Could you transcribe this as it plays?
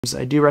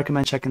I do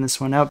recommend checking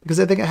this one out because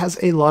I think it has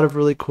a lot of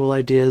really cool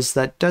ideas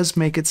that does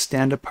make it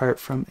stand apart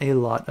from a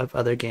lot of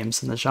other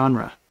games in the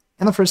genre.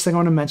 And the first thing I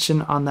want to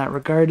mention on that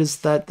regard is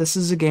that this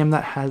is a game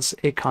that has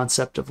a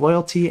concept of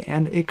loyalty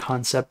and a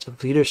concept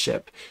of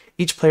leadership.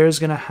 Each player is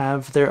going to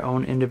have their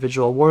own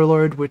individual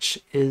warlord, which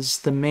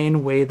is the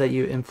main way that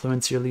you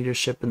influence your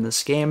leadership in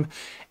this game.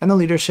 And the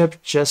leadership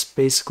just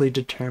basically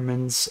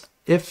determines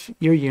if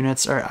your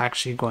units are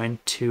actually going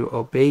to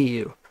obey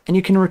you. And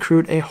you can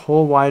recruit a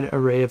whole wide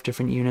array of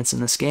different units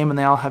in this game, and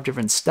they all have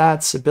different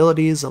stats,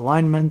 abilities,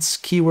 alignments,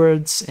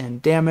 keywords,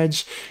 and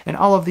damage, and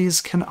all of these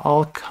can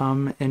all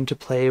come into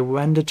play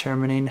when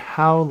determining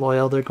how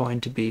loyal they're going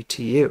to be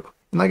to you.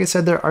 And like I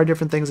said, there are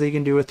different things that you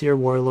can do with your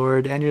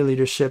warlord and your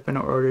leadership in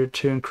order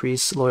to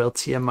increase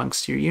loyalty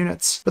amongst your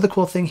units. But the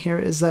cool thing here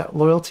is that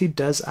loyalty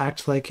does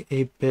act like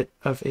a bit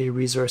of a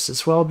resource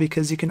as well,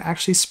 because you can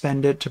actually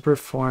spend it to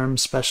perform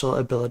special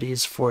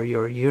abilities for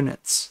your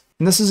units.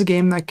 And this is a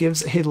game that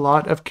gives a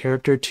lot of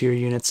character to your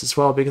units as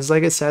well, because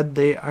like I said,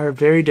 they are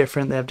very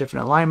different. They have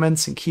different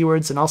alignments and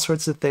keywords and all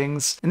sorts of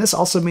things. And this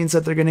also means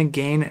that they're going to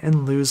gain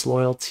and lose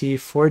loyalty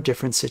for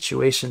different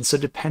situations. So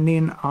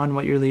depending on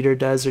what your leader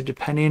does, or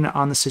depending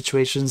on the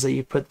situations that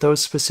you put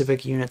those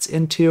specific units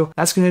into,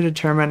 that's going to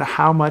determine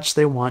how much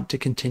they want to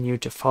continue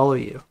to follow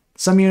you.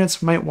 Some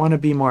units might want to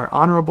be more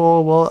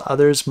honorable, while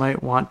others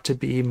might want to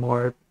be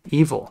more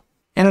evil.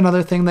 And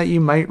another thing that you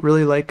might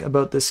really like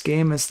about this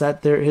game is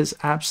that there is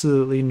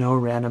absolutely no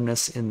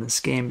randomness in this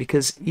game,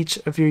 because each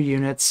of your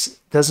units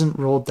doesn't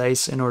roll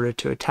dice in order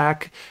to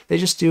attack. They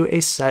just do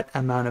a set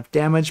amount of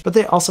damage, but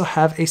they also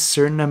have a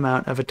certain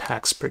amount of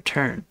attacks per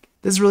turn.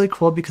 This is really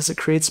cool because it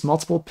creates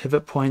multiple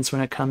pivot points when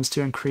it comes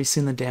to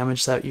increasing the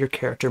damage that your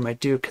character might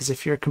do, because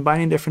if you're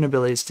combining different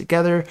abilities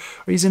together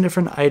or using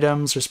different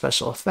items or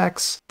special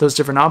effects, those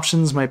different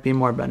options might be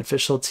more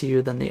beneficial to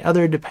you than the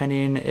other,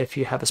 depending if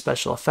you have a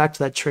special effect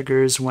that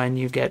triggers when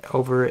you get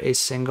over a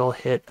single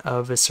hit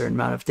of a certain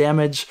amount of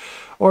damage,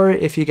 or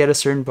if you get a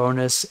certain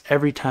bonus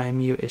every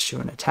time you issue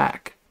an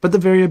attack. But the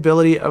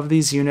variability of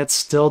these units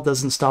still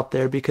doesn't stop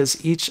there,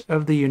 because each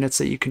of the units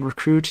that you can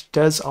recruit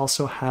does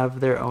also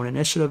have their own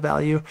initiative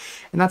value,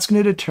 and that's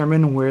going to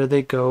determine where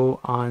they go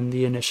on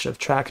the initiative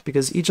track,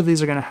 because each of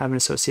these are going to have an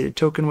associated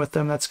token with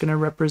them that's going to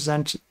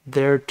represent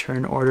their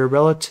turn order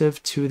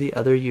relative to the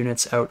other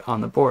units out on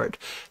the board.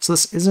 So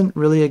this isn't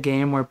really a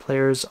game where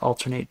players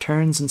alternate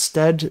turns.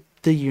 Instead,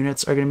 the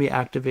units are going to be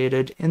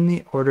activated in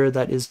the order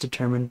that is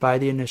determined by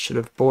the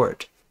initiative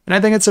board. And I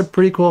think it's a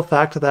pretty cool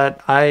fact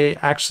that I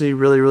actually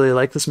really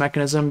like this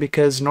mechanism,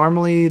 because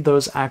normally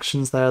those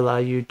actions that allow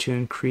you to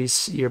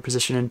increase your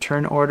position in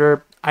turn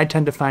order, I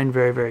tend to find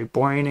very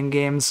boring in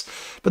games.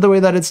 But the way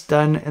that it's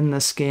done in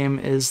this game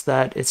is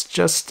that it's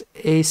just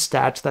a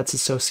stat that's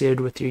associated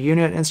with your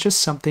unit, and it's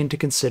just something to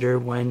consider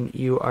when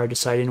you are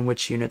deciding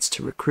which units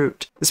to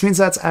recruit. This means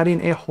that's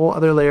adding a whole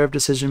other layer of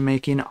decision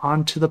making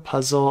onto the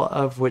puzzle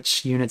of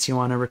which units you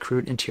want to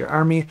recruit into your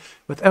army,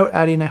 without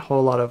adding a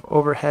whole lot of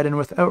overhead and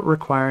without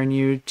requiring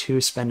you to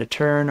spend a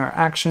turn or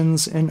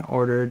actions in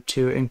order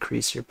to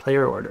increase your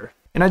player order.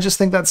 And I just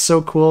think that's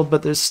so cool,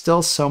 but there's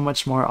still so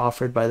much more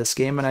offered by this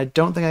game, and I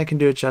don't think I can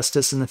do it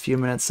justice in the few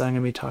minutes that I'm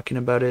going to be talking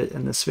about it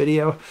in this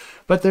video.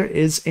 But there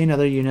is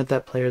another unit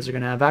that players are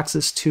going to have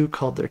access to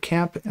called their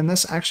camp, and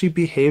this actually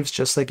behaves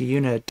just like a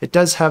unit. It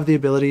does have the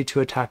ability to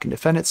attack and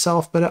defend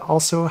itself, but it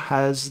also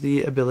has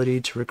the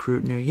ability to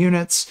recruit new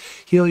units,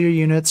 heal your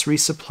units,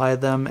 resupply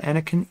them, and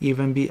it can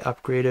even be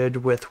upgraded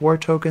with war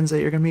tokens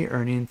that you're going to be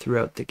earning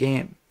throughout the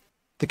game.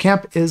 The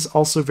camp is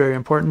also very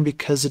important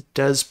because it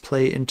does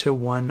play into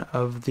one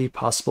of the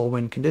possible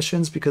win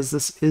conditions, because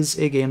this is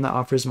a game that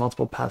offers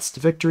multiple paths to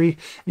victory.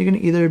 You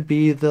can either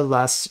be the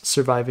last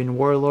surviving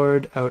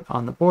warlord out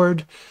on the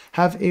board,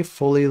 have a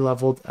fully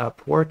leveled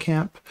up war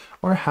camp,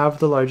 or have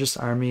the largest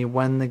army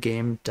when the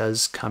game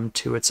does come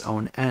to its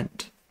own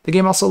end. The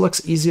game also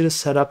looks easy to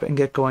set up and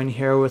get going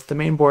here, with the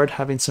main board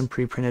having some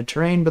pre-printed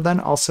terrain, but then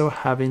also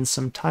having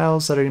some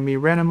tiles that are going to be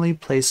randomly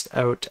placed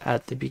out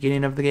at the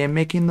beginning of the game,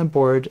 making the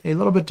board a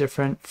little bit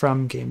different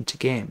from game to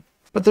game.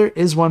 But there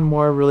is one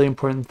more really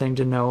important thing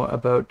to know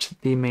about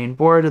the main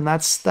board, and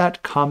that's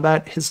that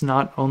combat is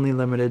not only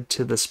limited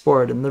to this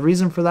board. And the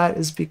reason for that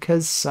is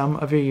because some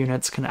of your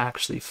units can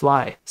actually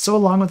fly. So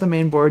along with the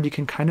main board, you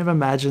can kind of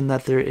imagine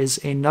that there is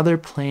another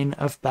plane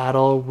of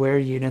battle where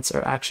units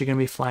are actually going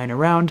to be flying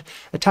around,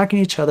 attacking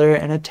each other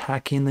and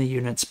attacking the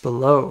units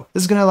below.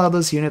 This is going to allow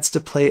those units to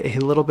play a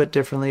little bit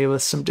differently,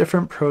 with some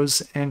different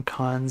pros and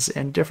cons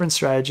and different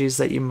strategies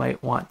that you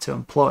might want to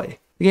employ.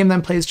 The game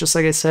then plays, just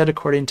like I said,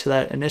 according to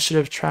that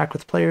initiative track,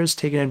 with players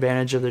taking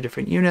advantage of their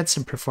different units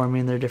and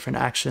performing their different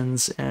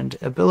actions and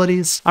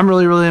abilities. I'm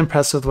really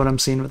impressed with what I'm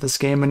seeing with this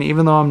game, and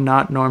even though I'm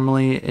not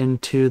normally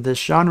into this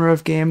genre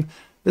of game,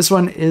 this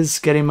one is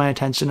getting my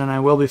attention, and I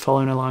will be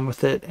following along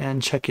with it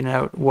and checking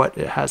out what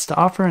it has to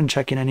offer and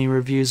checking any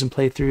reviews and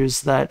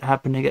playthroughs that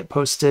happen to get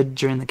posted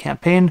during the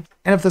campaign.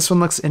 And if this one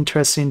looks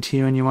interesting to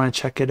you and you want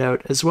to check it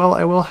out as well,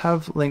 I will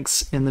have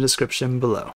links in the description below.